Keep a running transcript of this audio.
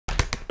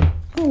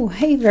Oh,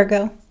 hey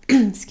Virgo.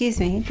 Excuse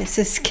me. This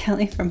is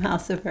Kelly from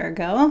House of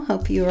Virgo.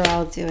 Hope you are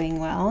all doing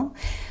well.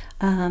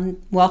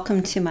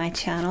 Welcome to my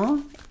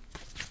channel.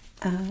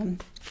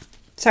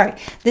 Sorry,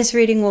 this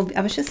reading will be,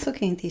 I was just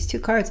looking at these two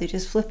cards. They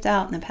just flipped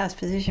out in the past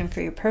position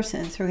for your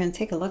person. So we're going to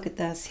take a look at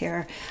this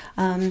here.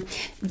 Down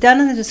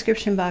in the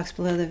description box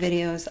below the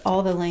video is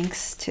all the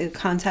links to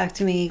contact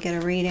me, get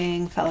a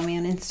reading, follow me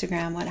on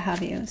Instagram, what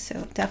have you.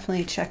 So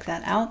definitely check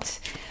that out.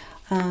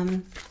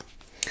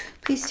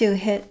 Please do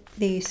hit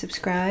the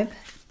subscribe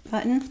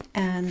button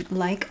and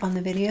like on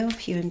the video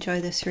if you enjoy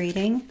this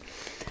reading.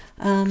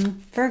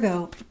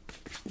 Virgo,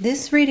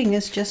 this reading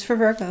is just for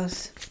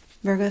Virgos.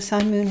 Virgo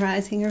Sun, Moon,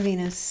 Rising, or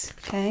Venus.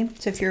 Okay,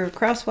 so if you're a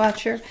cross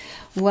watcher,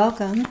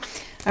 welcome.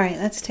 All right,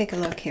 let's take a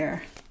look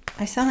here.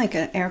 I sound like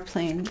an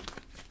airplane,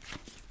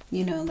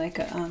 you know, like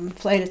a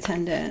flight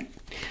attendant.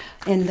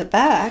 In the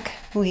back,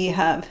 we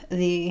have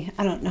the,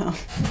 I don't know.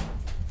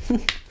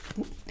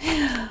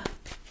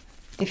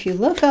 If you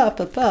look up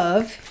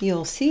above,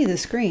 you'll see the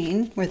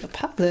screen where the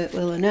pilot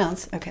will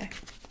announce. Okay.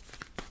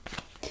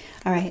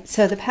 All right,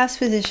 so the past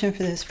position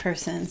for this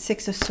person,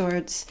 Six of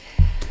Swords,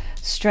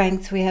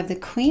 Strength, we have the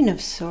Queen of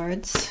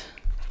Swords.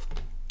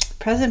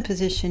 Present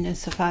position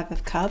is the Five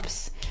of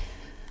Cups,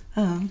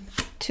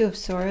 Two of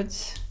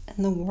Swords,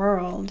 and the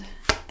World.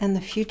 And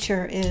the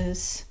future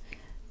is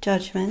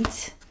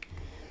Judgment,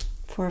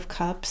 Four of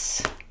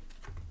Cups,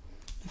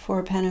 Four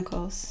of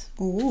Pentacles.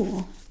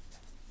 Ooh,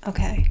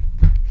 okay.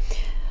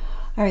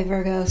 All right,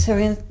 Virgo, so we're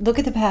going to look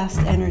at the past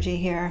energy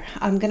here.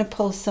 I'm going to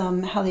pull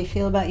some how they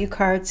feel about you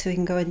cards so we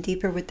can go in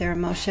deeper with their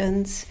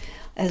emotions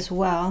as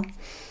well.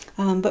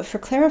 But for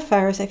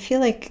clarifiers, I feel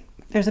like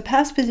there's a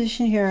past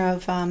position here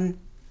of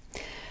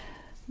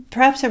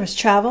perhaps there was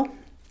travel.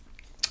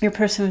 Your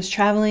person was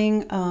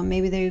traveling.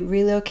 Maybe they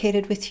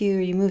relocated with you,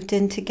 or you moved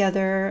in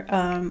together,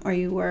 or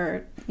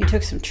you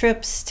took some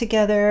trips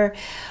together.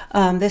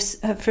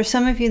 For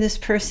some of you, this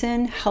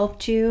person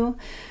helped you,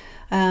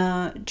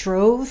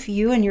 drove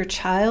you and your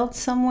child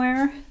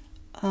somewhere,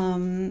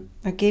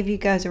 or gave you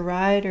guys a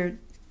ride, or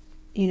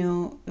you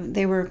know,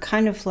 they were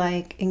kind of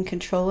like in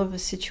control of a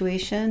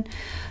situation.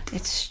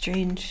 It's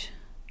strange.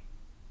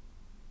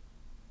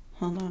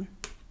 Hold on.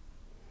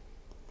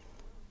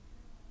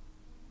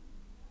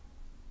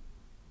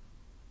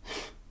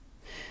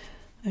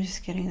 I'm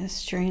just getting this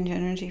strange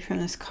energy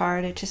from this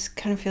card. It just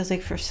kind of feels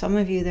like for some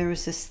of you there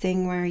was this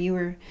thing where you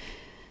were,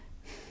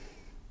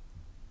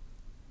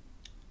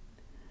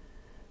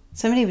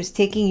 somebody was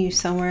taking you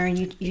somewhere and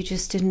you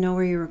just didn't know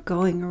where you were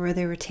going or where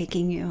they were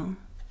taking you.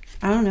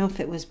 I don't know if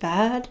it was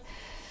bad.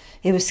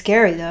 It was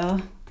scary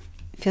though.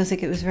 It feels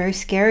like it was very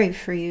scary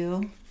for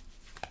you.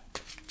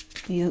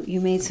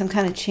 You made some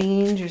kind of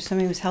change, or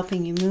somebody was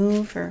helping you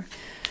move or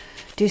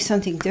do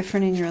something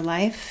different in your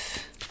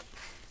life.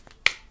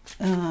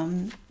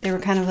 They were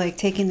kind of like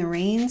taking the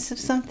reins of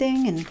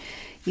something, and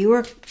you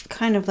were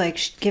kind of like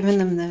giving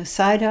them the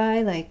side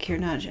eye, like, you're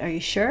not, are you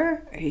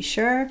sure? Are you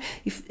sure?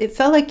 It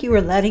felt like you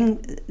were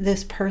letting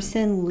this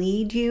person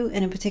lead you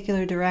in a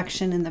particular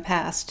direction in the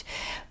past,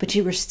 but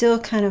you were still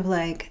kind of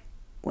like,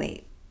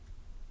 wait,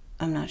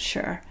 I'm not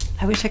sure.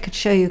 I wish I could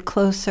show you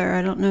closer.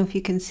 I don't know if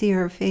you can see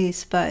her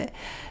face, but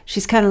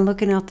she's kind of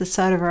looking out the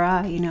side of her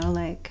eye, you know,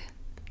 like,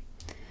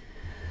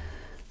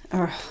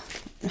 or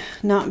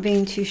not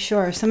being too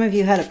sure. Some of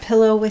you had a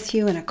pillow with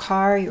you in a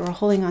car. You were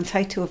holding on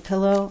tight to a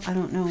pillow. I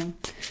don't know.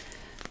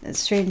 That's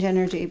strange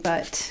energy,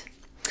 but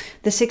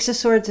the Six of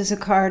Swords is a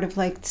card of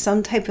like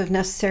some type of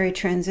necessary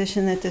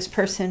transition that this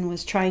person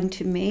was trying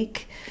to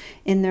make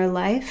in their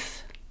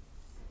life.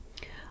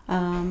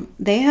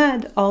 They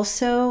had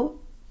also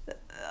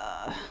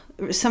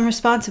some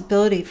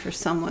responsibility for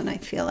someone, I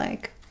feel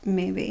like,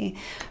 maybe,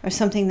 or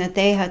something that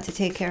they had to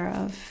take care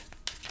of,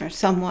 or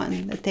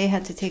someone that they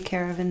had to take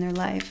care of in their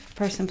life,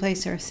 person,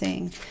 place, or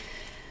thing.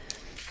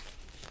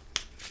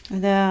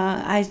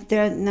 Now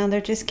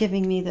they're just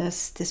giving me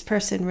this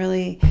person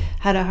really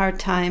had a hard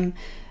time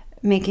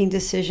making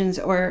decisions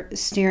or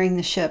steering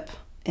the ship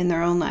in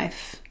their own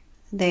life.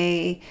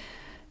 They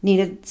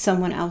needed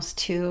someone else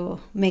to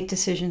make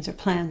decisions or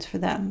plans for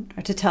them,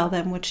 or to tell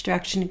them which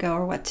direction to go,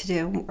 or what to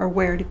do, or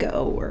where to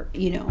go, or,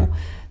 you know,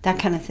 that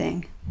kind of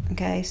thing.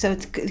 Okay, so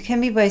it can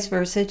be vice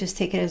versa. Just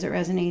take it as it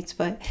resonates.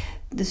 But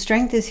the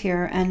strength is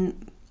here,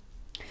 and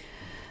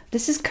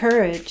this is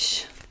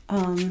courage.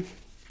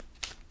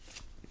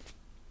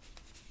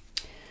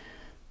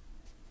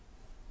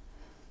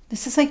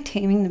 This is like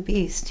taming the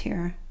beast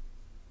here.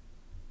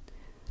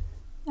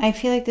 I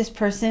feel like this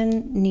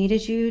person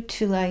needed you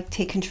to like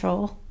take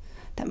control.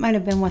 That might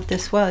have been what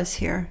this was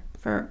here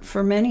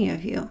for many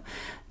of you,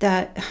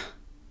 that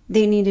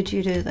they needed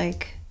you to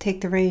like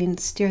take the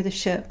reins, steer the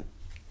ship.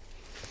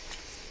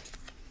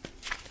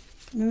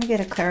 Let me get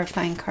a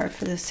clarifying card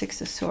for the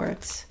Six of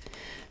Swords.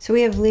 So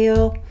we have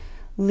Leo,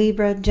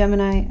 Libra,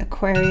 Gemini,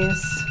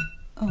 Aquarius.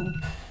 Oh,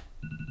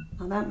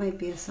 well, that might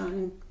be a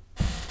sign.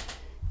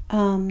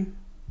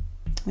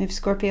 We have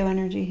Scorpio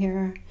energy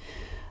here.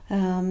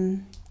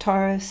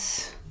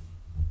 Taurus.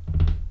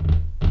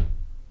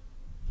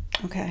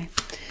 Okay.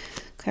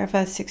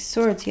 Clarify the Six of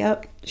Swords.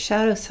 Yep.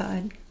 Shadow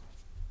side.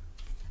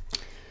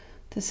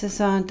 This is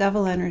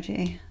devil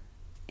energy.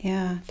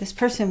 Yeah. This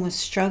person was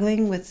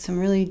struggling with some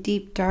really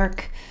deep,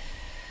 dark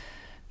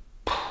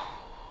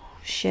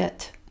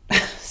shit.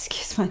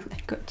 Excuse my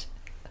language.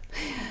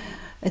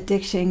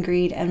 Addiction,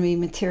 greed, envy,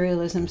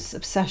 materialism,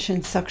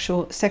 obsession,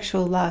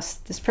 sexual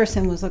lust. This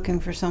person was looking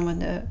for someone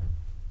to,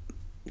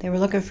 they were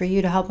looking for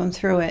you to help them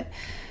through it,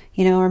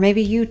 you know, or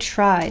maybe you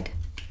tried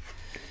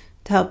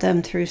to help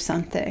them through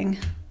something.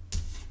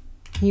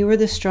 You were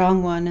the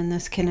strong one in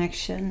this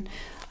connection,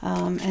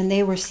 and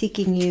they were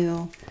seeking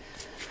you.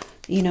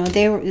 You know,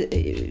 they were,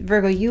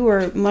 Virgo, you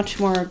were much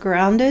more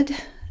grounded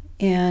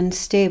and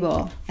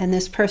stable, and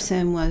this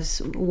person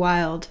was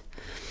wild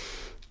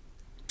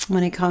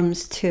when it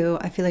comes to,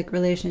 I feel like,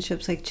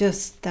 relationships, like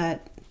just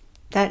that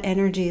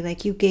energy,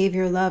 like you gave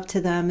your love to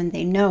them and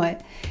they know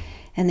it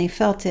and they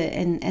felt it,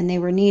 and they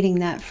were needing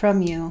that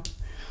from you.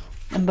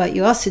 But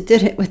you also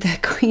did it with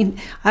that Queen.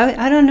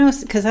 I don't know,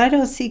 because I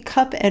don't see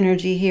cup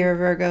energy here,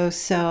 Virgo,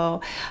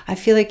 so I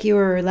feel like you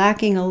were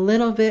lacking a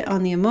little bit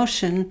on the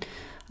emotion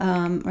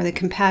or the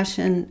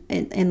compassion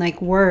in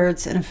like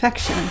words and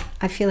affection.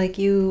 I feel like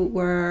you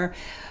were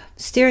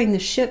steering the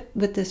ship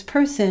with this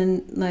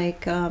person,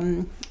 like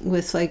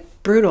with like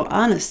brutal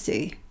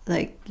honesty.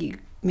 Like you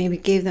maybe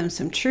gave them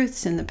some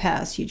truths in the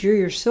past. You drew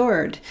your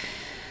sword.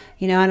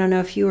 You know, I don't know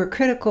if you were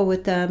critical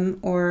with them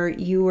or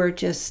you were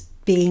just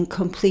being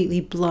completely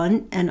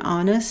blunt and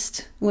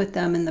honest with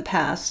them in the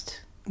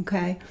past.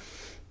 Okay,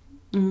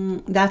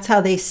 that's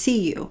how they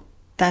see you.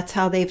 That's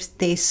how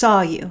they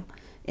saw you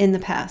in the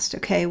past.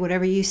 Okay,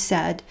 whatever you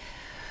said.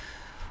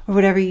 Or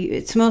whatever you,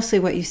 it's mostly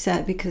what you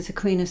said, because the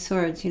Queen of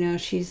Swords, you know,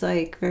 she's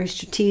like very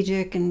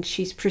strategic and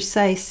she's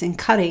precise and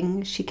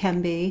cutting. She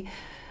can be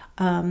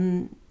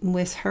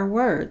with her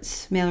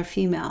words, male or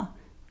female.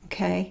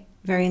 Okay,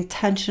 very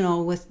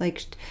intentional with,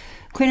 like,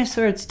 Queen of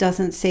Swords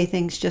doesn't say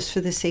things just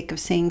for the sake of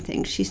saying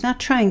things. She's not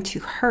trying to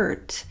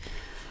hurt.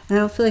 And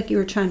I don't feel like you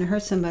were trying to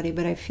hurt somebody,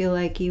 but I feel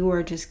like you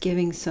were just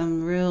giving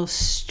some real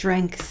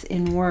strength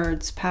in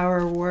words,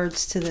 power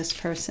words to this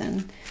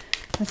person.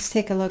 Let's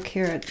take a look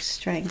here at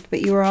strength.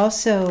 But you were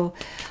also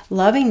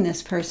loving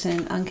this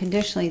person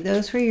unconditionally.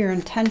 Those were your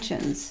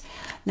intentions.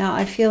 Now,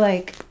 I feel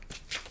like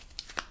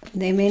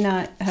they may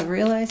not have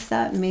realized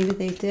that. Maybe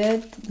they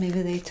did.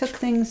 Maybe they took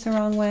things the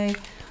wrong way.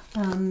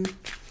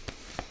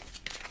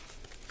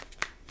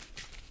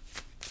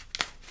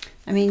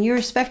 I mean, you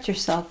respect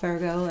yourself,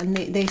 Virgo, and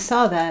they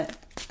saw that,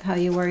 how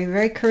you were. You're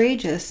very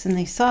courageous, and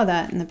they saw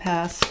that in the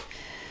past.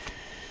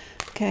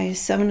 Okay,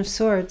 Seven of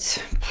Swords.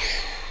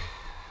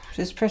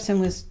 This person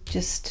was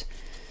just,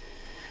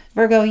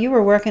 Virgo, you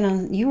were working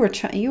on, you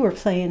were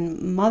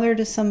playing mother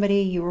to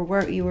somebody. You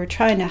were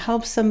trying to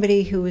help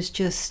somebody who was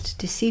just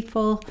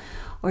deceitful,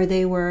 or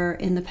they were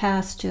in the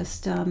past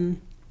just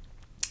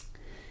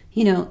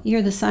you know,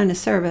 you're the sign of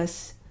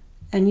service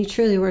and you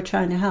truly were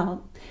trying to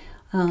help.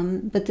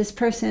 But this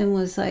person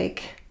was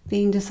like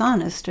being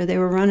dishonest, or they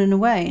were running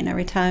away, and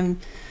every time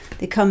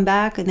they come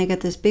back and they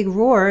get this big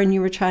roar, and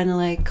you were trying to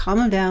like calm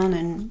them down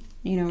and,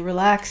 you know,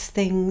 relax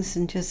things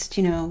and just,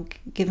 you know,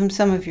 give them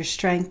some of your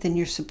strength and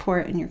your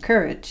support and your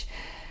courage,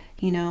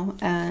 you know.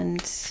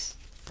 And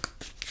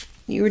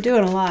you were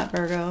doing a lot,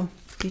 Virgo.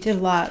 You did a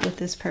lot with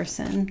this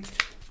person.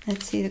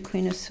 Let's see the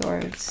Queen of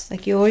Swords.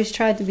 Like you always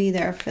tried to be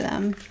there for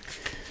them.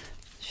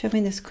 Show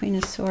me this Queen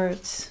of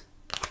Swords.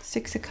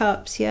 Six of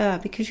Cups. Yeah,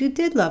 because you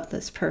did love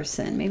this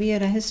person. Maybe you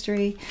had a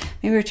history.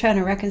 Maybe you're trying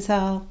to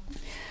reconcile,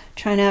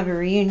 trying to have a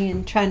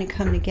reunion, trying to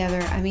come together.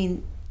 I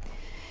mean,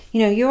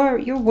 you know,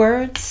 your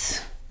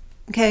words,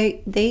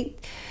 okay,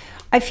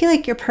 I feel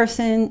like your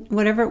person,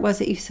 whatever it was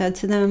that you said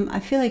to them, I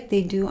feel like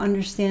they do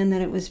understand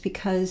that it was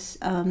because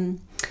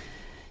it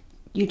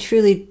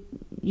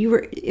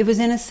was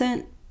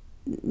innocent.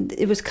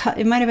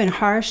 It might have been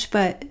harsh,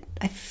 but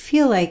I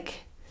feel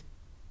like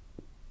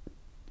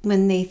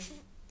when they,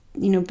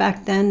 you know,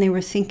 back then they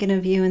were thinking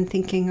of you and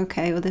thinking,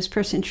 okay, well, this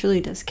person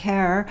truly does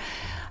care.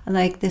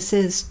 Like, this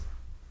is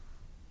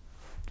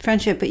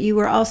friendship. But you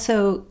were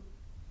also,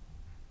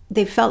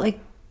 they felt like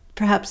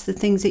perhaps the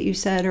things that you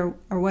said or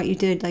what you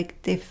did,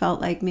 like they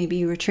felt like maybe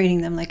you were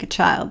treating them like a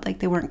child, like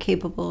they weren't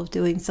capable of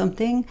doing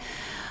something.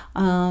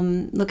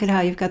 Look at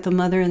how you've got the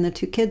mother and the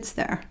two kids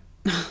there.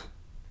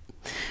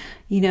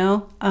 You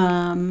know,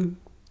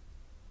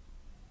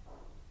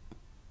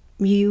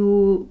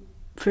 you,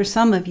 for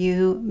some of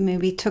you,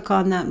 maybe took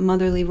on that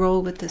motherly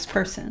role with this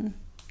person.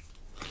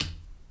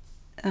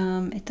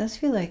 It does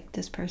feel like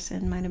this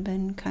person might have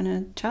been kind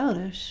of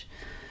childish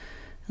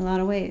in a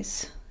lot of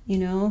ways, you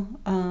know.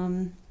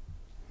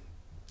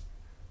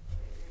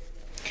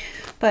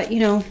 But, you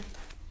know,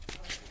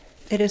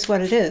 it is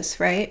what it is,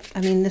 right?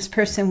 I mean, this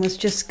person was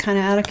just kind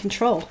of out of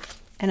control.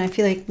 And I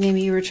feel like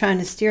maybe you were trying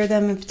to steer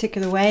them in a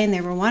particular way and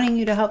they were wanting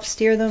you to help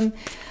steer them,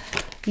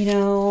 you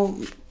know,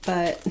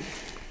 but...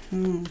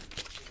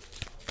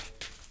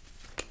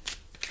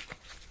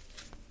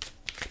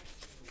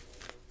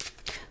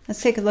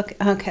 Let's take a look.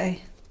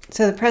 Okay,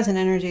 So the present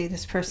energy,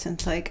 this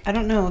person's like, I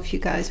don't know if you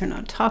guys are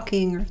not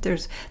talking or if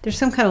there's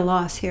some kind of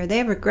loss here. They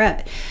have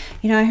regret.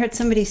 You know, I heard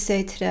somebody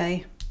say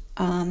today,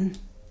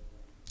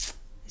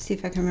 see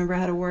if I can remember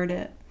how to word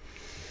it.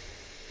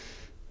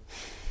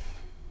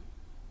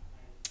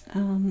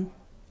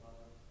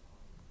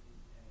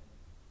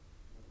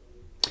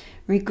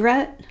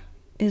 Regret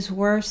is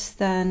worse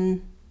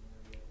than,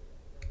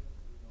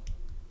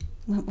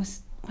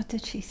 what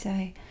did she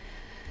say?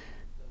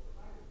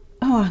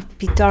 Oh, I'll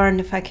be darned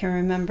if I can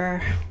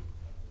remember.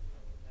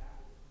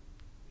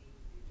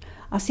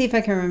 I'll see if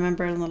I can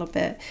remember in a little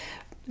bit.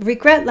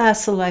 Regret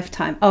lasts a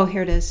lifetime. Oh,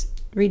 here it is.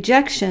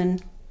 Rejection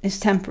is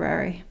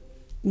temporary.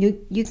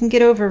 You can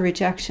get over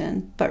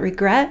rejection, but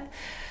regret,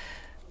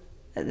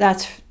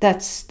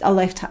 that's a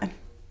lifetime.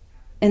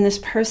 And this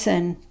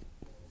person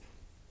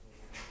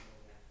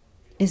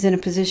is in a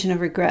position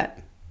of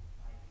regret.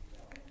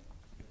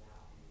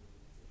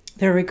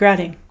 They're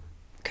regretting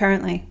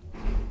currently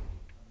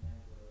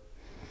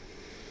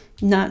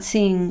not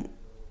seeing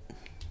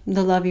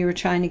the love you were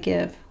trying to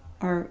give,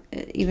 or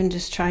even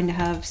just trying to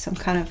have some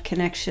kind of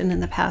connection in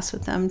the past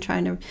with them,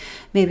 trying to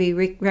maybe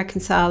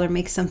reconcile or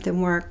make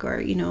something work, or,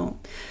 you know,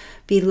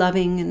 be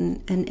loving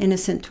and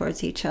innocent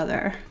towards each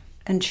other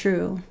and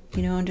true,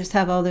 you know, and just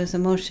have all those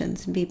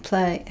emotions and be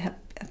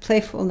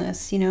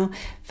playfulness, you know.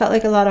 Felt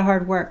like a lot of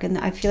hard work, and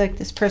I feel like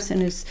this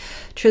person is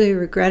truly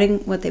regretting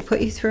what they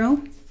put you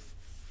through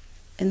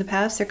in the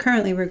past. They're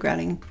currently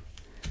regretting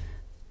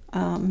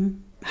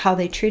how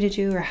they treated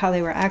you or how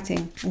they were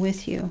acting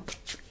with you.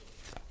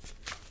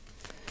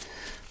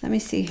 Let me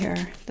see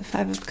here. The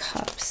Five of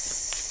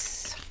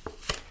Cups.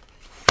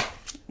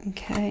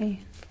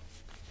 Okay.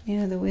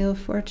 Yeah, the Wheel of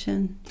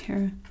Fortune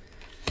here.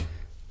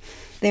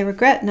 They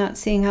regret not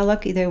seeing how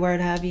lucky they were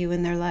to have you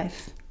in their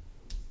life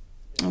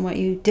and what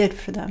you did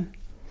for them.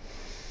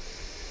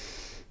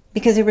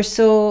 Because they were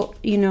so,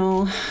 you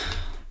know,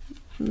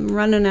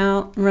 running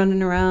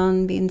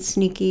around, being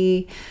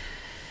sneaky,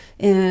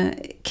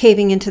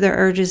 caving into their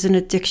urges and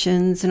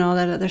addictions and all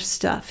that other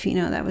stuff. You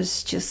know, that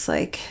was just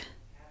like,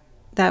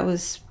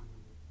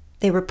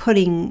 they were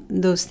putting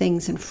those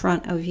things in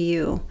front of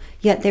you,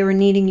 yet they were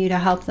needing you to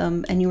help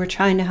them, and you were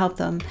trying to help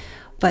them,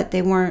 but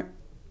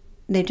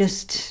they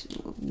just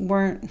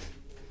weren't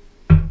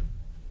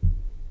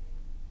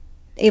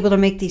able to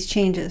make these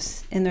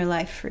changes in their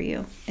life for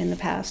you in the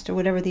past, or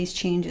whatever these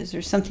changes,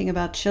 or something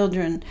about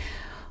children,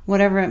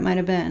 whatever it might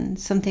have been,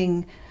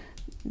 something.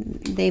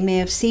 They may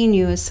have seen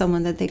you as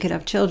someone that they could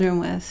have children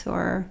with,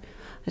 or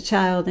a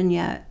child, and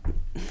yet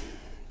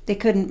they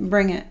couldn't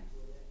bring it.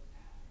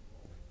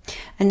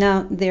 And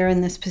now they're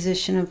in this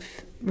position of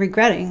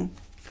regretting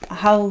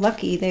how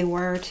lucky they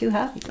were to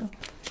have you.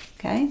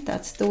 Okay,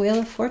 that's the Wheel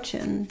of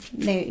Fortune.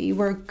 You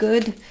were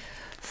good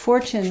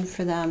fortune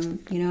for them,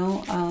 you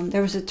know.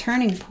 There was a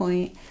turning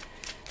point,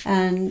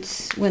 and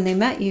when they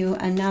met you,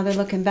 and now they're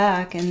looking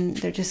back and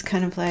they're just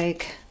kind of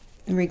like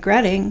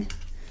regretting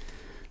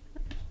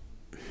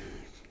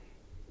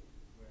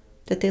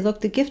that they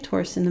looked the gift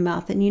horse in the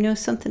mouth. And you know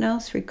something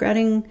else?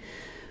 Regretting,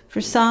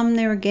 for some,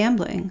 they were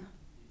gambling.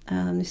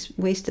 They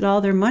wasted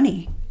all their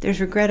money.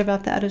 There's regret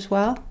about that as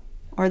well.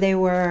 Or they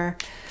were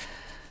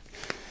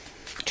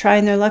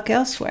trying their luck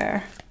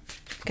elsewhere.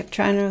 Kept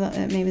trying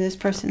to, maybe this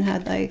person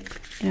had,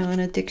 like, you know, an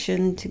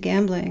addiction to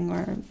gambling,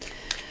 or,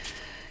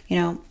 you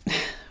know,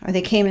 or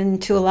they came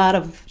into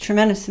a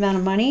tremendous amount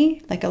of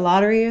money, like a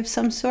lottery of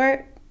some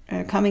sort,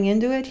 coming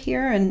into it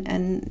here, and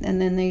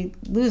then they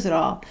lose it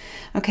all.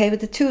 Okay, but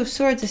the Two of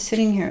Swords is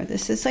sitting here.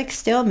 This is like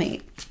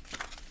stalemate.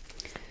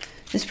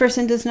 This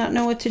person does not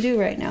know what to do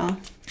right now.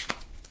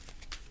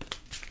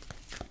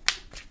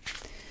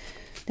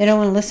 They don't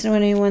want to listen to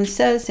what anyone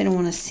says. They don't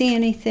want to see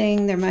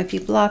anything. There might be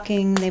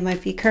blocking. They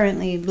might be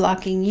currently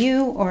blocking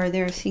you, or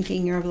they're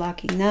thinking you're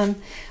blocking them.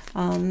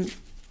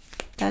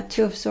 That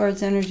Two of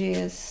Swords energy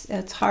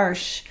it's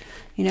harsh.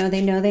 You know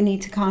they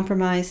need to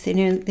compromise. They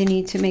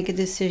need to make a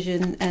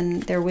decision,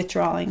 and they're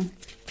withdrawing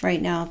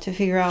right now to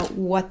figure out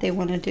what they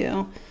want to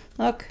do.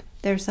 Look,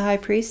 there's the High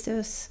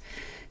Priestess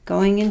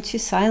going into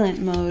silent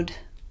mode.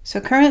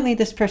 So currently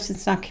this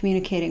person's not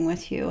communicating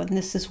with you, and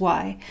this is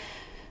why.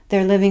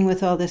 They're living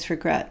with all this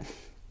regret.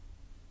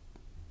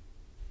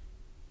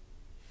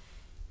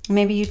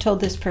 Maybe you told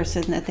this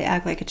person that they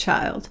act like a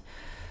child.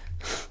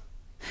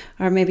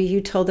 Or maybe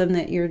you told them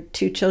that your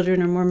two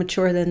children are more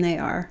mature than they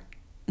are.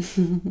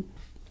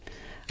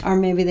 Or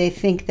maybe they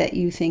think that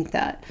you think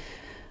that,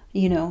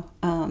 you know,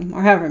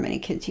 or however many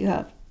kids you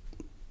have.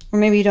 Or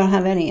maybe you don't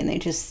have any, and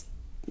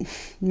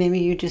maybe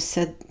you just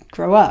said,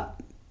 grow up.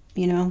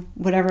 You know,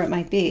 whatever it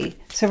might be.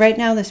 So right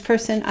now, this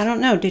person, I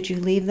don't know, did you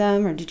leave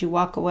them or did you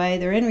walk away?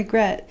 They're in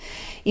regret.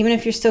 Even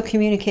if you're still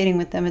communicating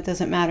with them, it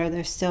doesn't matter.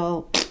 They're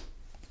still,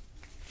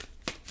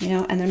 you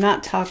know, and they're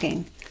not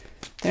talking.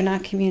 They're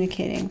not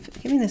communicating.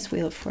 Give me this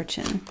Wheel of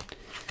Fortune.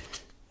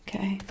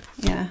 Okay,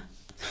 yeah.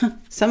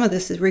 Some of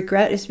this is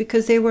regret is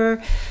because they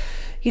were,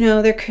 you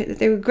know,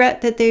 they regret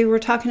that they were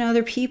talking to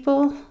other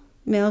people,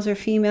 males or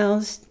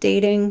females,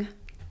 dating.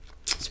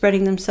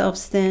 spreading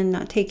themselves thin,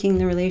 not taking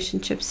the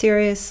relationship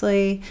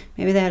seriously.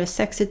 Maybe they had a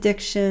sex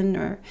addiction,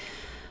 or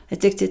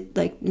addicted,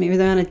 like maybe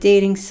they're on a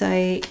dating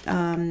site,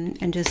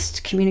 and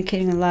just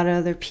communicating with a lot of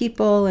other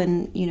people,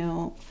 and, you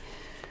know,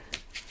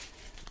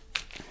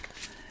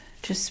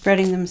 just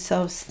spreading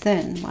themselves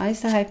thin. Why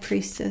is the High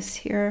Priestess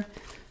here?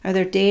 Are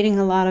they dating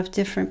a lot of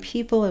different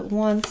people at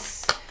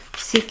once,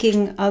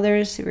 seeking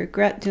others who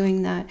regret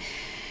doing that?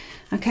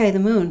 Okay, the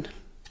Moon.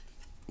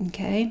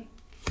 Okay.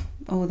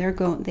 Oh,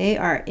 they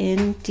are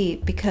in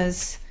deep,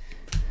 because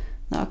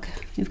look,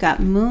 you've got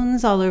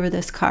moons all over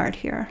this card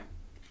here.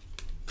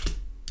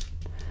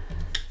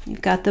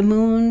 You've got the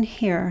Moon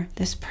here.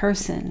 This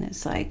person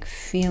is like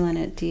feeling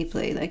it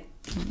deeply, like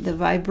the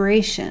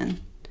vibration.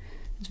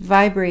 It's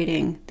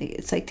vibrating.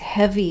 It's like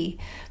heavy,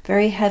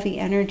 very heavy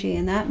energy.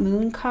 And that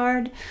Moon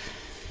card,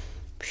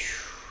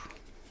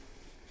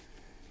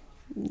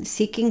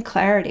 seeking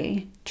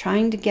clarity,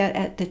 trying to get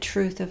at the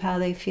truth of how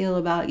they feel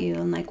about you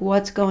and like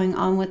what's going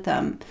on with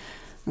them.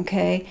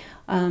 Okay.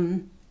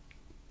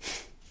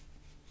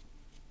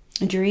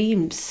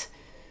 Dreams,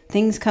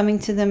 things coming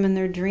to them in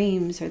their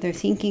dreams, or they're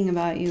thinking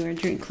about you, or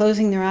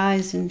closing their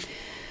eyes and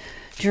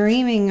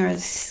dreaming, or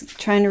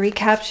trying to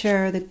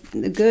recapture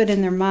the good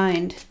in their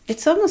mind.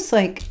 It's almost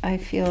like, I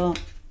feel,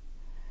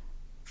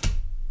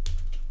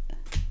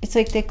 it's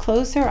like they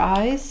close their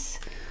eyes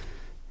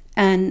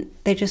and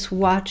they just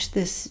watch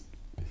this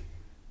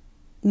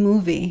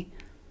movie.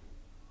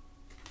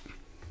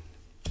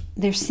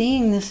 They're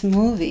seeing this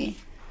movie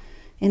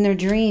in their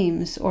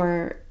dreams,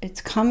 or it's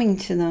coming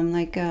to them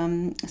like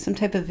some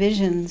type of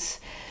visions.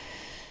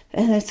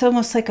 And it's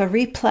almost like a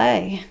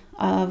replay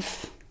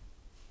of,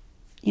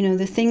 you know,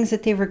 the things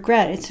that they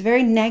regret. It's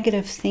very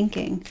negative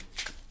thinking.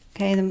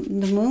 Okay, the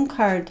Moon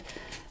card,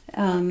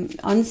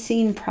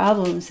 unseen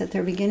problems that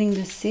they're beginning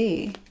to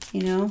see,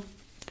 you know.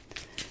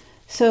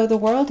 So the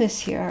World is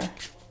here,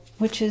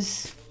 which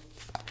is,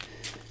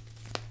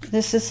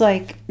 this is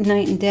like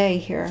night and day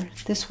here.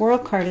 This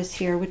World card is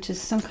here, which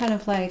is some kind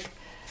of like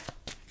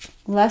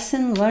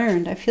lesson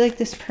learned. I feel like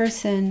this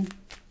person,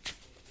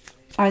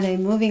 are they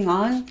moving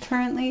on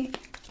currently?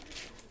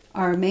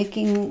 Are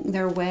making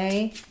their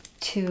way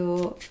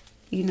to,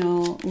 you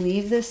know,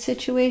 leave this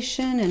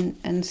situation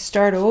and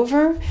start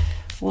over?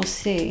 We'll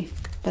see.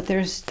 But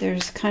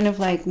there's kind of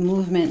like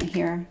movement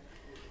here.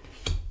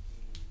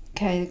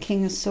 Okay, the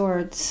King of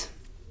Swords.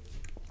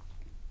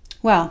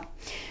 Well,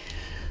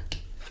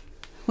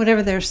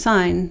 whatever their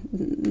sign,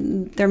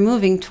 they're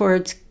moving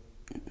towards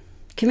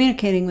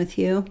communicating with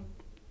you.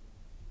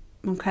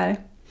 Okay.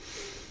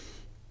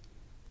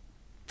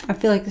 I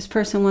feel like this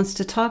person wants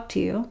to talk to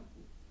you.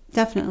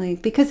 Definitely.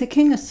 Because the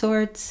King of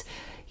Swords,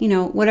 you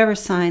know, whatever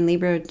sign,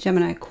 Libra,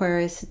 Gemini,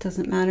 Aquarius, it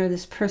doesn't matter.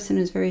 This person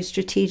is very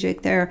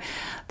strategic. They're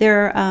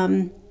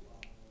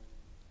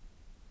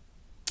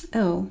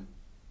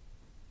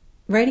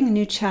writing a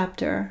new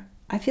chapter.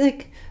 I feel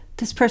like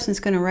this person's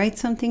going to write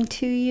something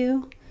to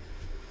you,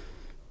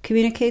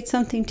 communicate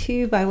something to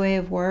you by way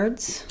of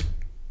words.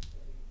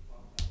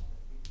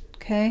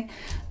 Okay.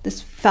 This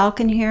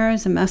Falcon here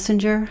is a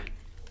messenger.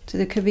 So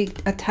there could be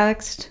a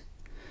text.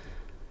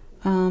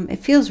 It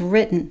feels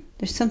written.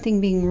 There's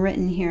something being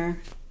written here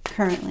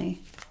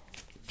currently.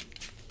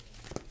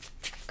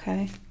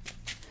 Okay.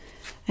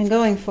 And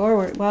going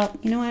forward, well,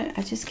 you know what?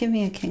 Just give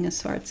me a King of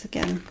Swords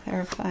again.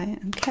 Clarify.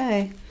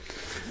 Okay.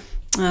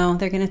 Oh,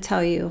 they're going to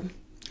tell you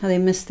how they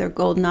missed their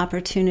golden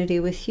opportunity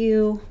with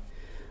you.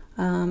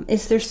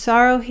 Is there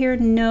sorrow here?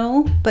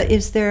 No. But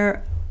is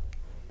there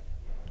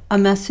a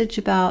message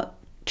about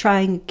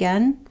trying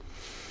again?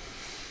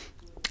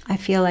 I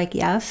feel like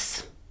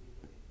yes.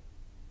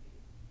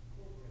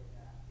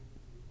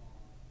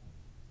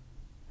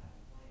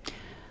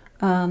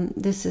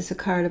 This is a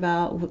card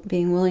about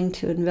being willing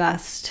to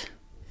invest.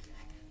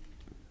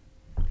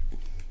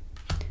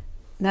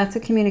 That's a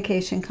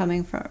communication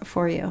coming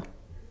for you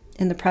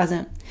in the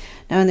present.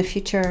 Now in the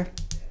future,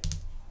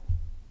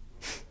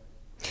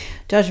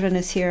 Judgment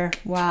is here.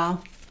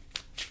 Wow.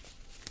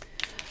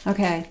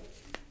 Okay.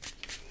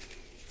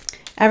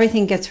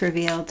 Everything gets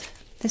revealed.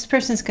 This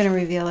person's going to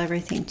reveal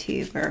everything to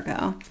you,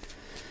 Virgo.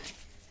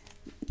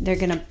 They're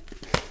going to...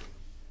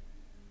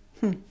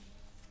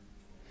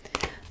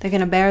 They're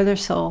going to bare their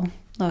soul.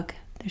 Look,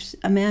 there's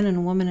a man and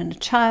a woman and a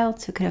child,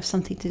 so it could have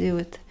something to do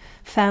with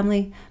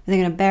family. They're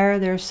going to bare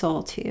their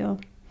soul to you.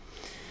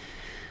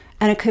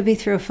 And it could be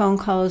through a phone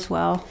call as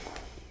well.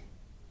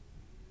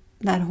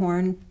 That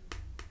horn.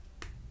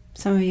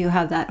 Some of you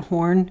have that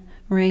horn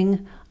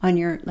ring on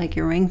your, like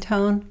your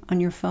ringtone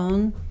on your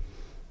phone.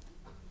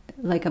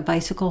 Like a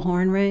bicycle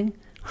horn ring.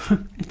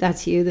 If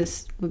that's you,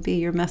 this would be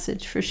your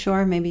message for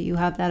sure. Maybe you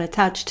have that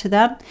attached to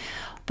them.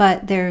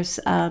 But there's...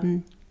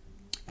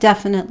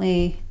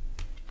 definitely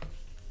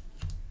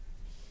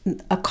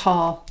a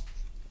call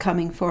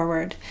coming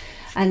forward,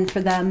 and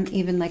for them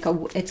even like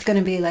it's going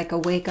to be like a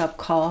wake-up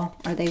call,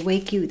 or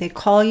they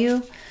call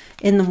you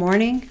in the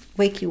morning,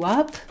 wake you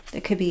up.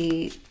 It could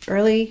be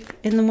early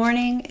in the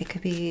morning, it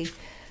could be,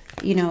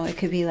 you know, it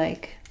could be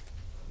like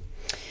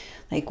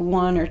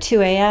 1 or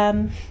 2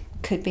 a.m.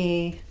 could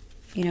be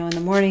you know, in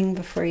the morning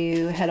before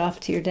you head off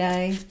to your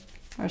day,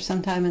 or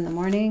sometime in the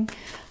morning.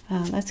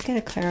 Let's get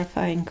a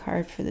clarifying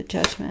card for the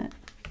Judgment.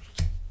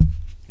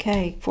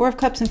 Okay, Four of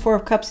Cups and Four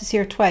of Cups is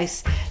here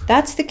twice.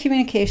 That's the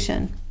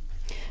communication.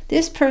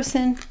 This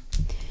person,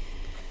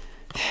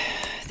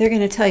 they're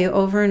going to tell you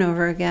over and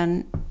over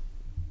again,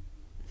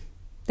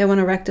 they want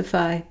to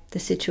rectify the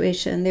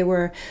situation. They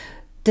were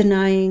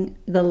denying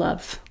the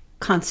love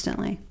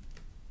constantly.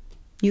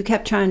 You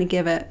kept trying to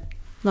give it.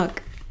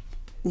 Look,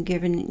 you're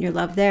giving your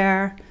love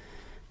there,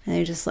 and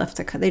they just left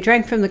the cup. They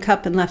drank from the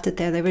cup and left it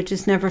there. They were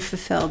just never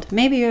fulfilled.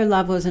 Maybe your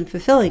love wasn't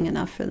fulfilling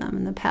enough for them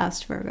in the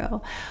past,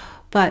 Virgo.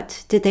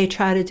 But did they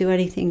try to do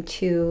anything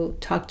to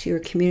talk to you or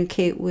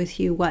communicate with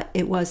you what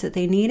it was that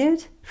they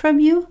needed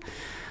from you?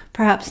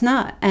 Perhaps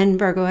not. And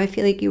Virgo, I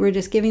feel like you were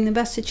just giving the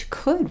best that you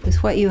could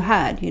with what you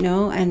had, you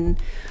know. And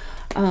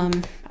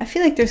I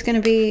feel like there's going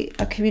to be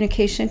a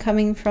communication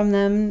coming from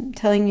them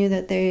telling you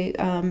that they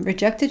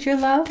rejected your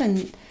love,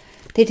 and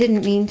they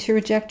didn't mean to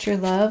reject your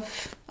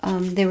love.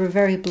 They were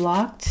very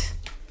blocked.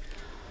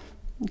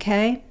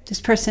 Okay,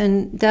 this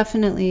person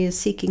definitely is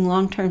seeking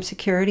long-term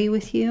security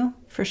with you,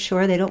 for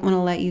sure. They don't want to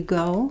let you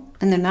go,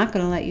 and they're not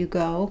going to let you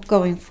go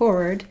going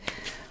forward.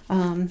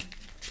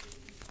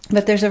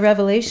 But there's a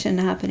revelation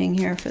happening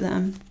here for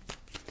them.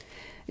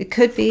 It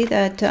could be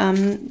that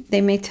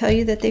they may tell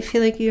you that they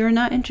feel like you're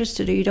not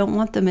interested or you don't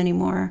want them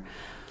anymore.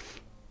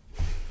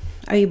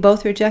 Are you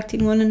both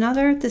rejecting one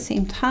another at the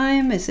same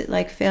time? Is it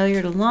like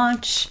failure to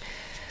launch?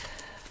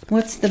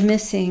 What's the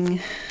missing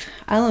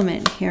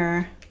element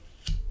here?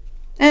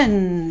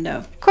 And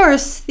of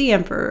course, the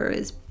Emperor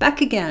is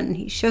back again.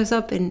 He shows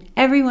up in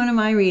every one of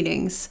my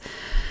readings.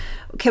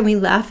 Can we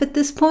laugh at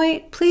this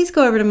point? Please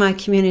go over to my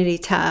community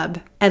tab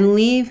and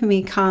leave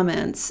me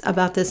comments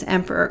about this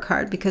Emperor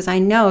card, because I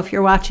know if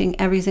you're watching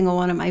every single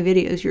one of my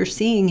videos, you're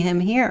seeing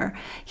him here.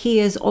 He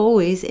is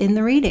always in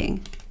the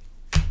reading.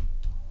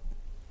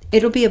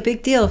 It'll be a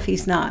big deal if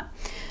he's not.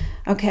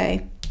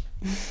 Okay.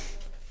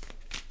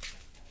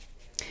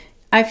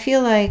 I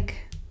feel like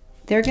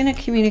they're going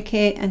to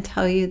communicate and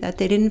tell you that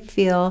they didn't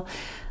feel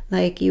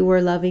like you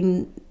were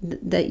loving,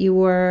 that you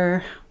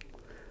were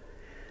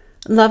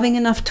loving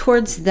enough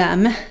towards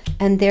them,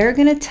 and they're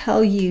going to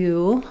tell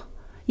you,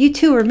 you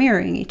two are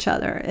mirroring each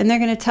other, and they're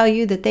going to tell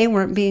you that they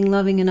weren't being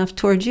loving enough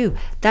towards you.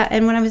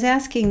 And when I was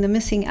asking the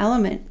missing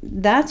element,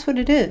 that's what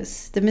it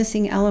is, the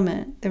missing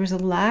element. There was a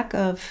lack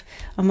of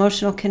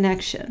emotional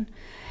connection,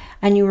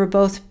 and you were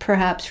both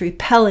perhaps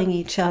repelling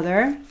each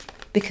other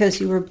because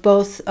you were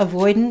both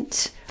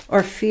avoidant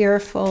or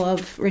fearful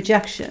of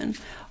rejection,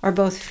 or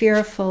both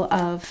fearful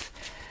of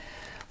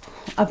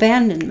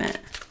abandonment.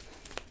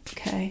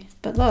 Okay,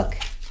 but look,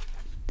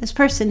 this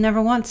person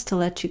never wants to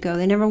let you go.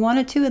 They never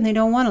wanted to, and they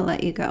don't want to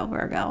let you go,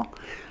 Virgo.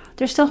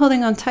 They're still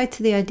holding on tight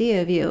to the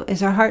idea of you.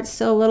 Is our heart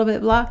still a little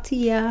bit blocked?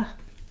 Yeah.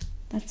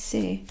 Let's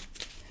see.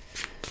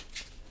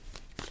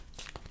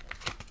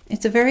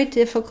 It's a very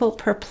difficult,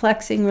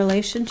 perplexing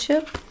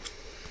relationship.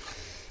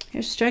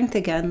 Here's Strength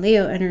again,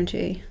 Leo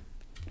energy.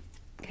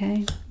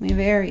 Okay, we have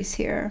Aries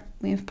here.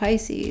 We have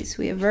Pisces.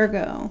 We have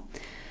Virgo.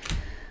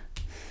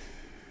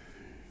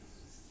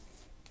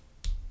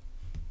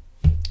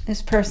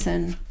 This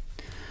person,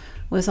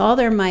 with all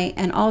their might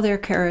and all their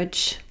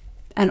courage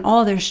and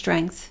all their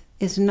strength,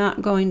 is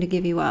not going to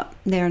give you up.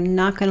 They're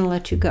not going to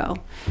let you go.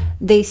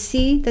 They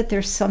see that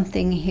there's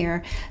something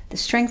here. The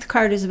Strength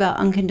card is about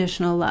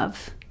unconditional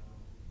love.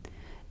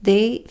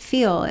 They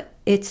feel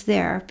it's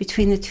there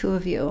between the two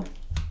of you.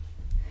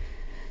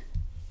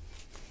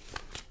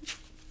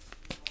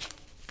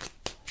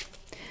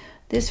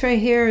 This right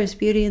here is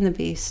Beauty and the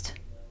Beast.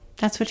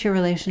 That's what your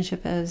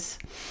relationship is.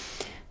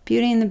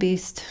 Beauty and the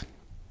Beast.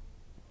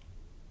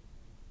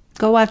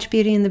 Go watch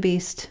Beauty and the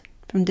Beast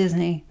from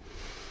Disney.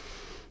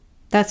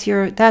 That's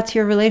your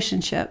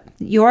relationship.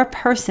 Your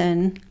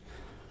person,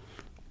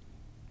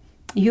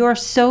 you're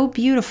so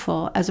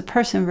beautiful as a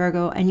person,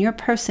 Virgo, and your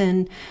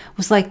person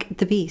was like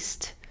the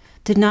Beast.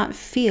 Did not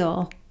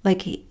feel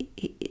like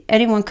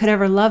anyone could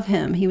ever love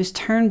him. He was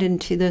turned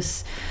into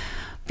this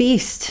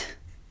beast.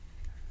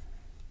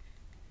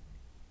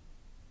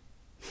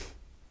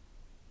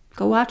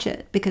 Go watch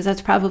it, because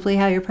that's probably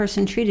how your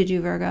person treated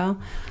you, Virgo.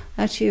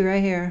 That's you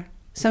right here.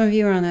 Some of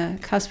you are on the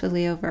cusp of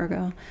Leo,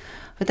 Virgo,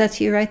 but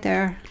that's you right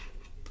there.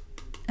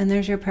 And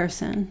there's your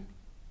person.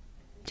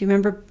 Do you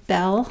remember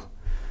Belle?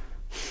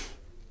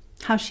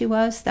 How she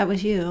was? That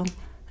was you.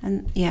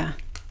 And yeah,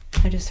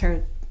 I just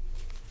heard.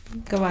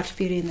 Go watch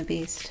Beauty and the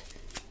Beast.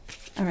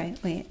 All right,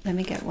 wait, let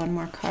me get one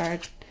more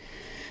card.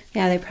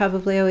 Yeah, they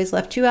probably always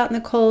left you out in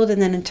the cold,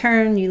 and then in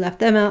turn, you left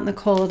them out in the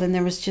cold, and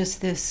there was just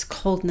this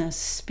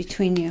coldness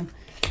between you.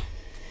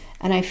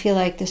 And I feel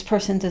like this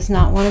person does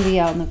not want to be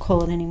out in the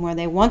cold anymore.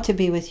 They want to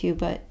be with you,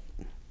 but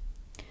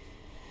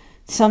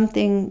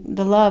something,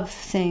 the love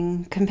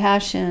thing,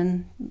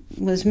 compassion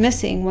was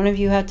missing. One of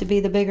you had to be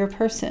the bigger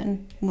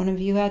person. One of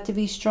you had to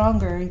be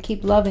stronger and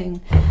keep loving,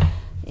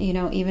 you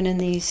know, even in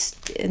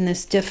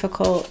this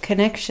difficult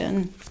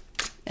connection,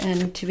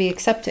 and to be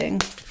accepting,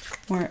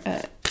 or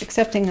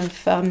accepting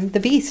of the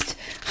beast.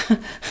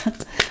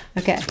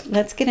 Okay,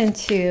 let's get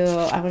into,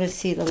 I want to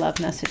see the love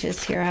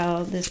messages here,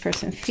 how this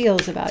person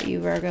feels about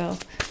you, Virgo,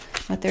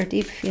 what their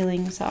deep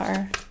feelings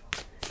are.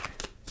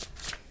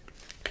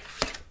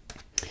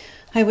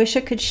 I wish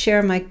I could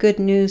share my good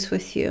news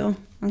with you.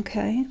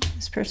 Okay,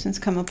 this person's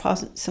come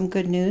upon some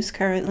good news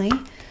currently.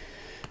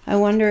 I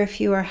wonder if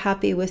you are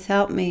happy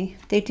without me.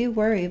 They do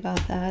worry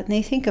about that, and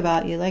they think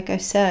about you. Like I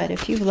said,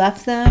 if you've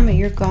left them or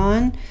you're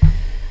gone,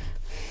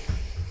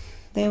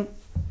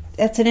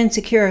 that's an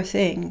insecure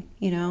thing,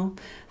 you know.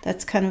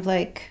 That's kind of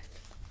like,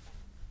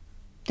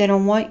 they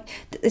don't want,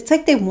 it's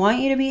like they want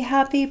you to be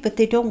happy, but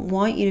they don't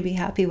want you to be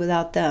happy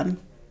without them.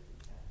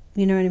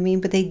 You know what I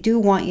mean? But they do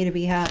want you to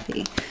be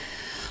happy.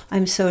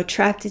 I'm so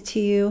attracted to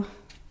you.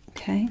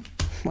 Okay,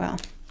 well,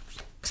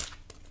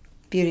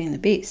 Beauty and the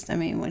Beast. I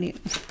mean, what do you,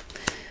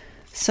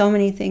 so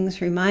many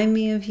things remind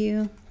me of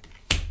you.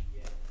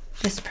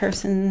 This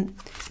person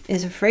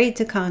is afraid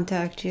to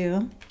contact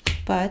you,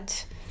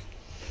 but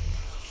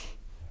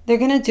they're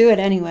going to do it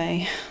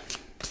anyway.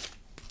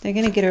 They're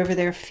going to get over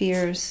their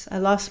fears. I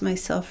lost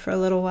myself for a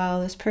little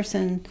while. This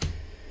person,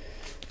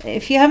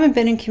 if you haven't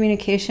been in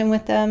communication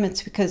with them,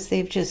 it's because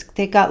they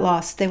got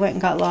lost. They went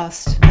and got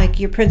lost. Like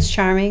your Prince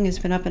Charming has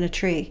been up in a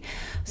tree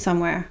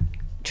somewhere,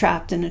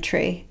 trapped in a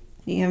tree.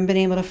 You haven't been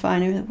able to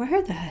find him.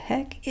 Where the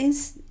heck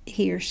is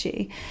he or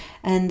she?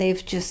 And they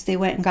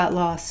went and got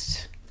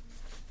lost.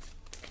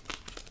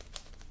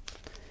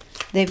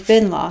 They've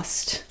been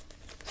lost.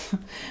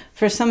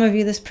 For some of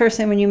you, this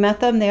person, when you met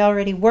them, they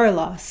already were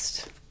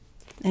lost.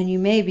 And you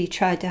maybe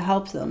tried to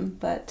help them,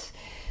 but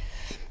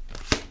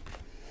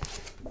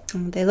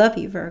they love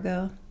you,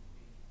 Virgo.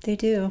 They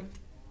do.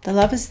 The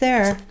love is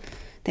there.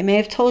 They may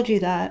have told you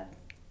that.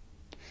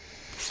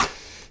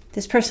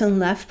 This person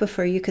left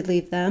before you could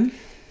leave them.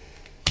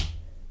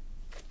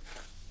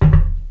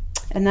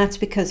 And that's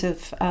because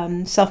of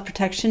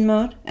self-protection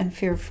mode and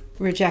fear of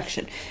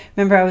rejection.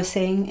 Remember I was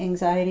saying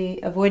anxiety,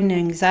 avoidant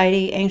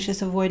anxiety,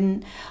 anxious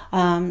avoidant,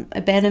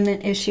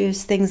 abandonment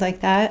issues, things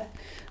like that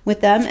with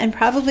them, and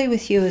probably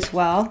with you as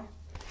well.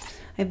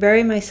 I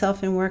bury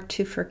myself in work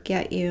to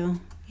forget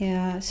you.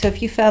 Yeah, so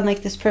if you found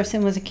like this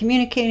person wasn't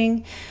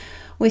communicating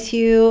with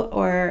you,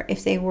 or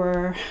if they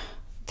were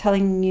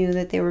telling you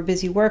that they were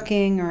busy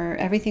working, or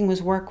everything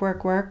was work,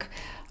 work, work,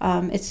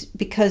 it's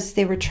because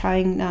they were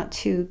trying not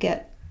to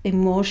get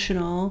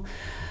emotional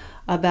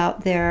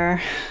about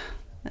their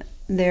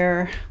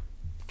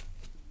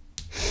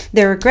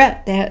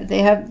regret.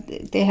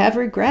 They have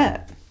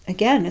regret.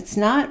 Again, it's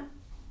not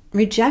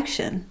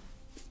rejection.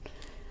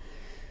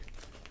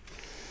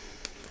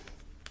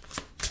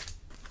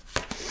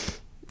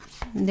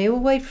 They will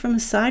wait for a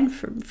sign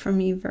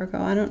from you,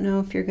 Virgo. I don't know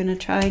if you're going to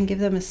try and give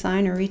them a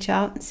sign or reach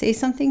out and say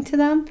something to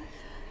them.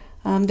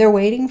 They're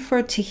waiting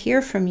to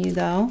hear from you,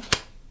 though.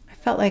 I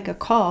felt like a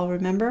call,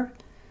 remember?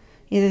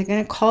 Either they're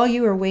going to call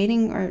you or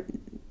waiting, or...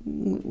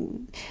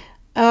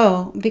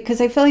 Oh,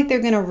 because I feel like they're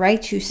going to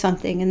write you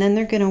something, and then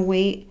they're going to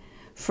wait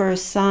for a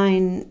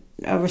sign,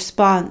 a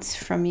response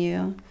from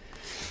you.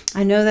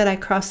 I know that I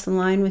crossed the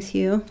line with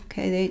you.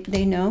 Okay,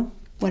 they know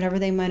whatever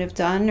they might have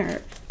done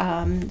or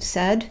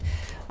said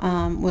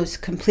was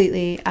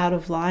completely out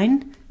of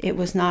line. It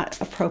was not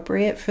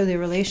appropriate for the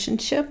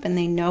relationship, and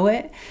they know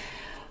it,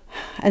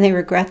 and they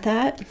regret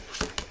that.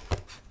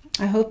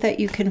 I hope that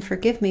you can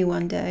forgive me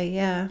one day.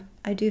 Yeah,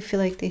 I do feel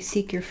like they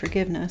seek your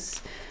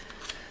forgiveness.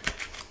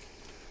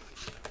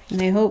 And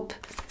they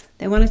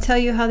want to tell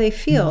you how they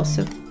feel.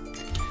 So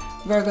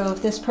Virgo,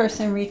 if this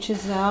person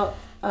reaches out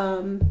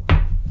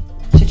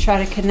to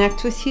try to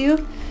connect with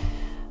you,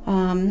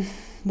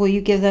 will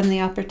you give them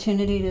the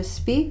opportunity to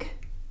speak,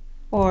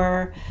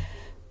 or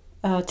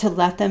to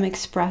let them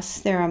express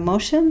their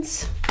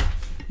emotions?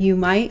 You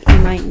might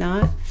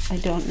not. I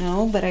don't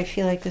know, but I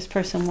feel like this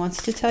person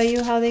wants to tell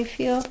you how they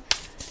feel.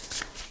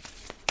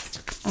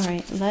 All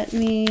right, let's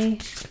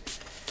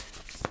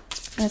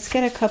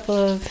get a couple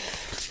of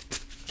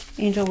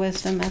angel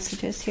wisdom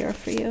messages here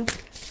for you.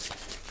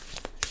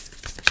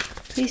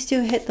 Please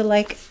do hit the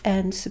like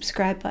and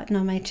subscribe button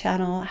on my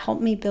channel.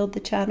 Help me build the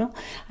channel.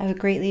 I would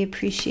greatly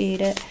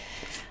appreciate it.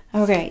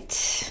 All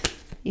right,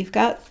 you've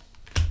got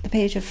the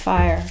Page of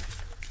Fire.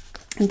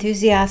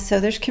 Enthusiastic. So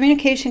there's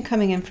communication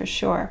coming in for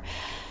sure.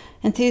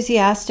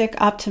 Enthusiastic,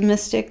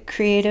 optimistic,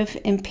 creative,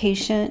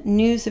 impatient,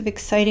 news of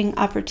exciting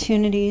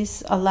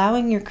opportunities,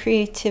 allowing your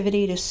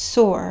creativity to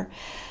soar.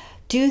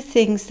 Do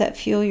things that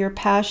fuel your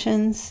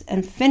passions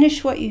and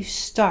finish what you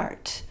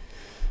start.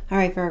 All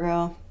right,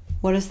 Virgo,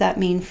 what does that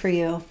mean for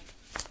you?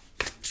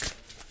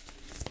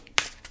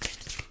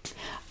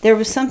 There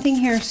was something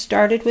here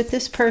started with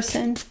this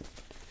person.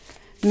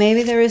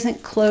 Maybe there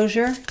isn't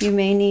closure. You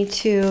may need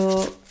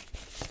to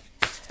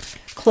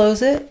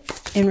close it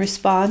in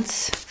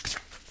response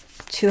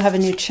to have a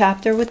new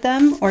chapter with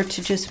them, or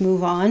to just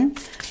move on.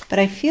 But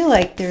I feel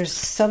like there's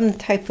some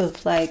type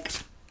of like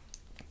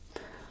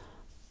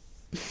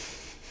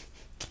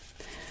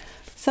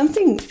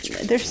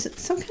there's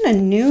some kind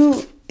of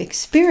new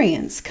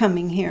experience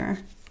coming here.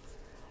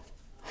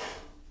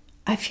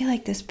 I feel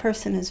like this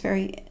person is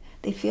very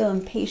They feel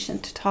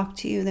impatient to talk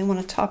to you. They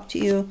want to talk to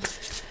you.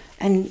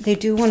 And they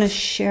do want to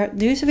share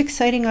news of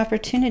exciting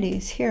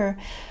opportunities. Here,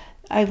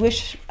 I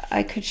wish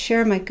I could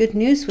share my good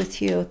news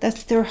with you.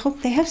 That's their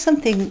hope. They have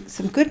some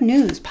good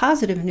news,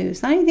 positive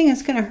news. Not anything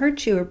that's going to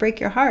hurt you or break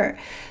your heart.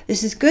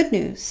 This is good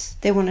news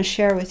they want to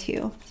share with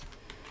you.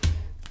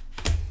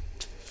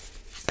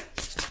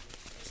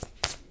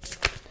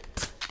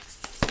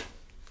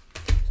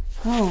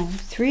 Oh,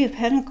 Three of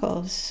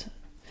Pentacles.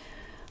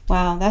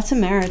 Wow, that's a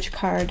marriage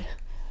card.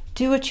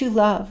 Do what you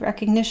love.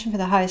 Recognition for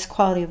the highest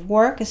quality of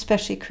work,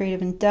 especially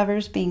creative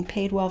endeavors, being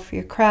paid well for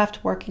your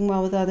craft, working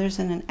well with others,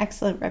 and an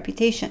excellent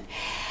reputation.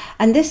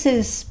 And this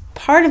is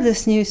part of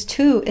this news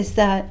too, is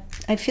that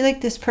I feel like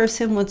this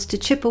person wants to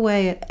chip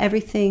away at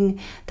everything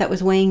that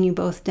was weighing you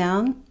both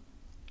down.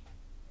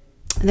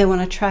 They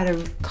want to try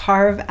to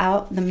carve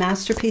out the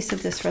masterpiece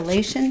of this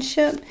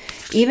relationship,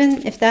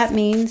 even if that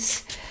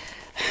means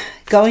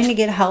going to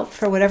get help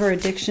for whatever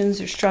addictions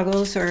or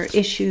struggles or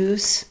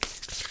issues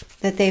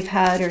that they've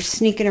had, or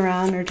sneaking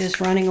around, or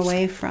just running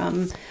away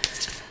from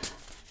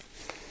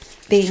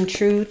being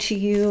true to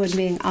you and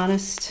being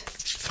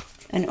honest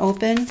and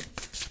open.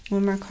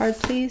 One more card,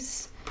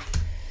 please.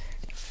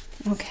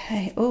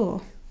 Okay.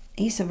 Oh,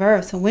 Ace of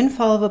Earth, a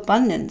windfall of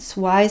abundance,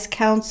 wise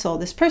counsel.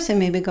 This person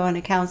may be going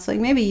to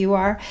counseling. Maybe you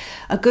are.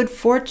 A good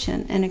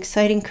fortune, an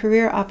exciting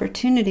career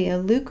opportunity, a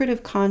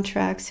lucrative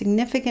contract,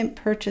 significant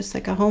purchase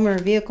like a home or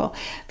a vehicle.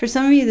 For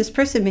some of you, this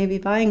person may be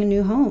buying a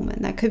new home,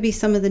 and that could be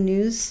some of the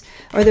news,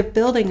 or they're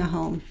building a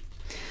home.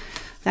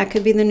 That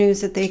could be the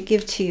news that they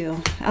give to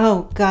you.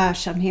 Oh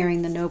gosh, I'm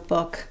hearing The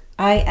Notebook.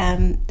 I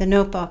am The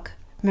Notebook.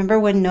 Remember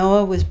when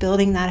Noah was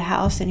building that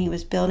house and he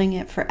was building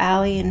it for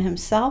Allie and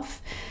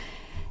himself?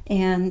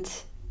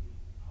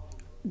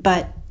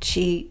 But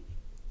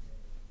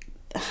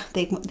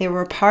they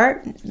were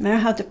apart. Remember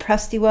how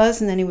depressed he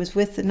was, and then he was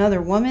with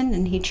another woman,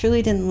 and he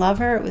truly didn't love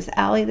her. It was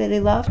Allie that he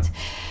loved.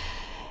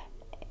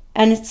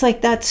 And it's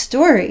like that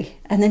story.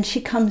 And then she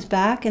comes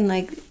back, and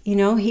like, you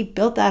know, he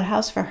built that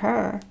house for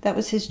her. That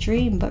was his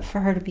dream, but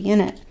for her to be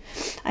in it.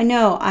 I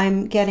know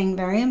I'm getting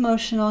very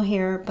emotional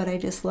here, but I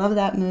just love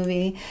that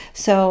movie.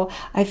 So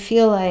I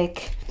feel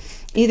like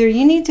either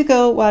you need to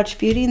go watch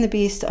Beauty and the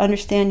Beast to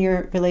understand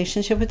your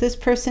relationship with this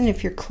person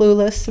if you're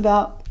clueless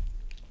about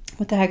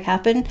what the heck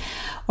happened,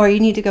 or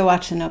you need to go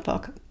watch The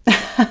Notebook.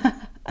 I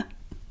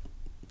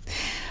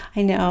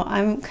know,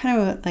 I'm kind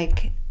of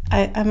like,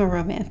 I'm a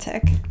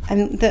romantic.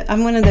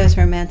 I'm one of those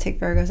romantic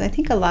Virgos. I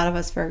think a lot of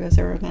us Virgos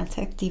are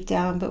romantic deep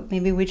down, but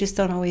maybe we just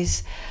don't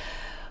always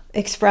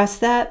express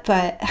that.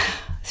 But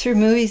through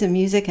movies and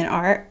music and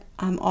art,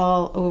 I'm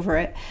all over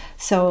it.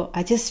 So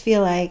I just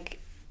feel like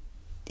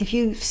if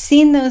you've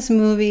seen those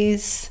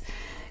movies,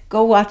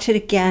 go watch it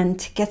again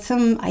to get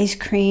some ice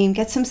cream,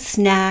 get some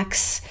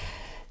snacks,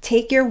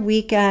 take your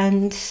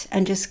weekend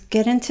and just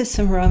get into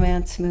some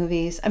romance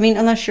movies. I mean,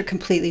 unless you're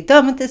completely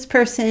done with this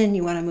person,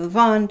 you want to move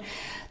on,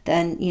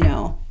 then, you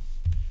know.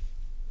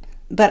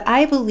 But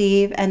I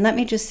believe, and let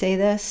me just say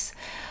this,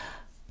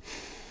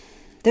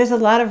 there's a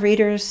lot of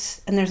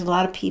readers and there's a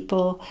lot of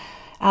people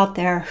out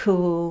there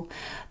who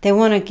they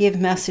want to give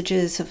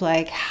messages of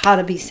like how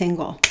to be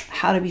single,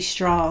 how to be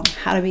strong,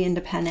 how to be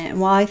independent. And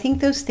while I think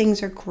those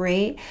things are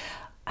great,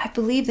 I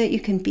believe that you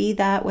can be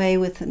that way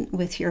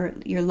with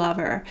your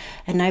lover.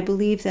 And I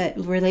believe that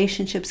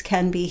relationships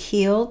can be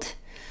healed.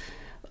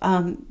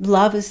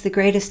 Love is the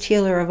greatest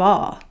healer of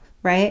all,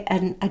 right?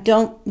 And I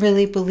don't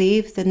really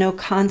believe the no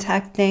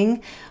contact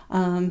thing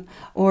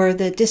or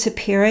the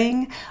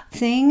disappearing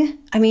thing.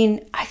 I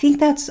mean, I think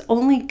that's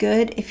only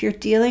good if you're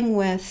dealing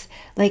with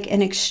like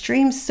an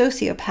extreme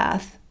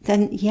sociopath.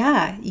 Then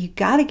yeah, you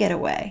got to get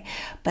away.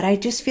 But I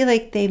just feel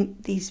like they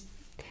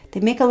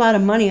make a lot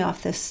of money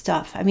off this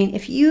stuff. I mean,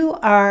 if you've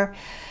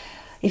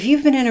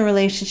been in a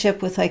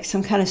relationship with like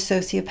some kind of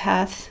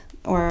sociopath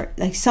or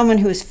like someone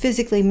who is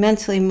physically,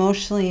 mentally,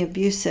 emotionally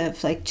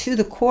abusive, like to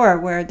the core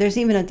where there's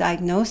even a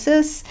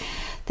diagnosis,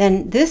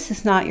 then this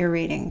is not your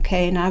reading,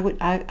 okay? And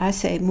I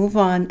say move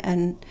on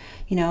and,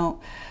 you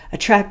know,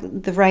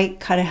 attract the right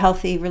kind of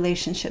healthy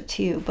relationship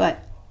to you.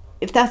 But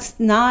if that's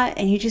not,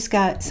 and you just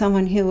got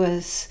someone who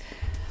is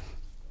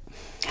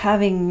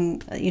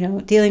having, you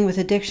know, dealing with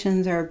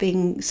addictions or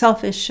being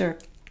selfish or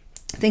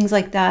things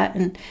like that,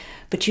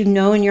 but you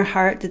know in your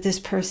heart that this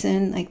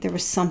person, like there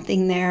was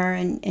something there,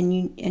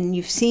 and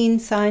you've seen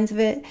signs of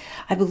it,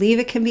 I believe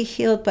it can be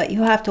healed, but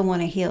you have to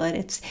want to heal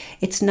it.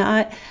 It's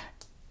not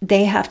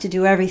they have to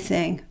do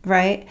everything,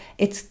 right?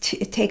 It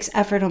takes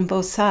effort on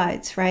both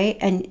sides, right?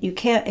 And you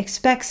can't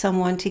expect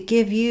someone to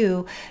give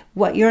you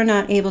what you're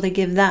not able to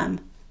give them.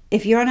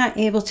 If you're not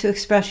able to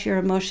express your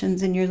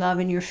emotions and your love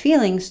and your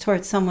feelings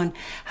towards someone,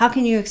 how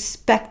can you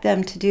expect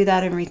them to do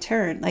that in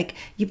return? Like,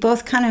 you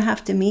both kind of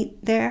have to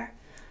meet there,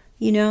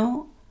 you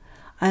know?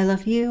 I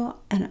love you,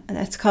 and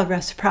that's called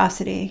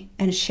reciprocity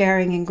and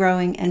sharing and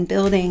growing and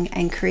building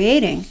and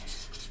creating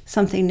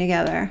something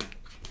together,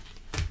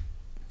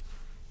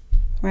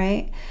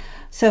 right?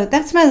 So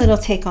that's my little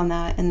take on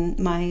that, and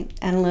my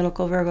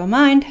analytical Virgo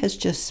mind has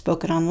just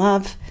spoken on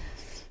love.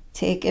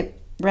 Take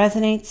it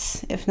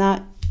resonates. If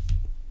not,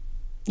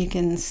 you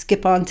can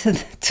skip on to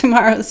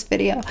tomorrow's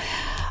video.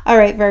 All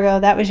right, Virgo,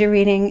 that was your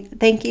reading.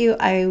 Thank you.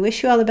 I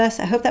wish you all the best.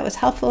 I hope that was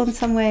helpful in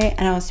some way,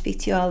 and I will speak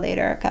to you all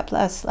later. God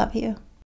bless. Love you.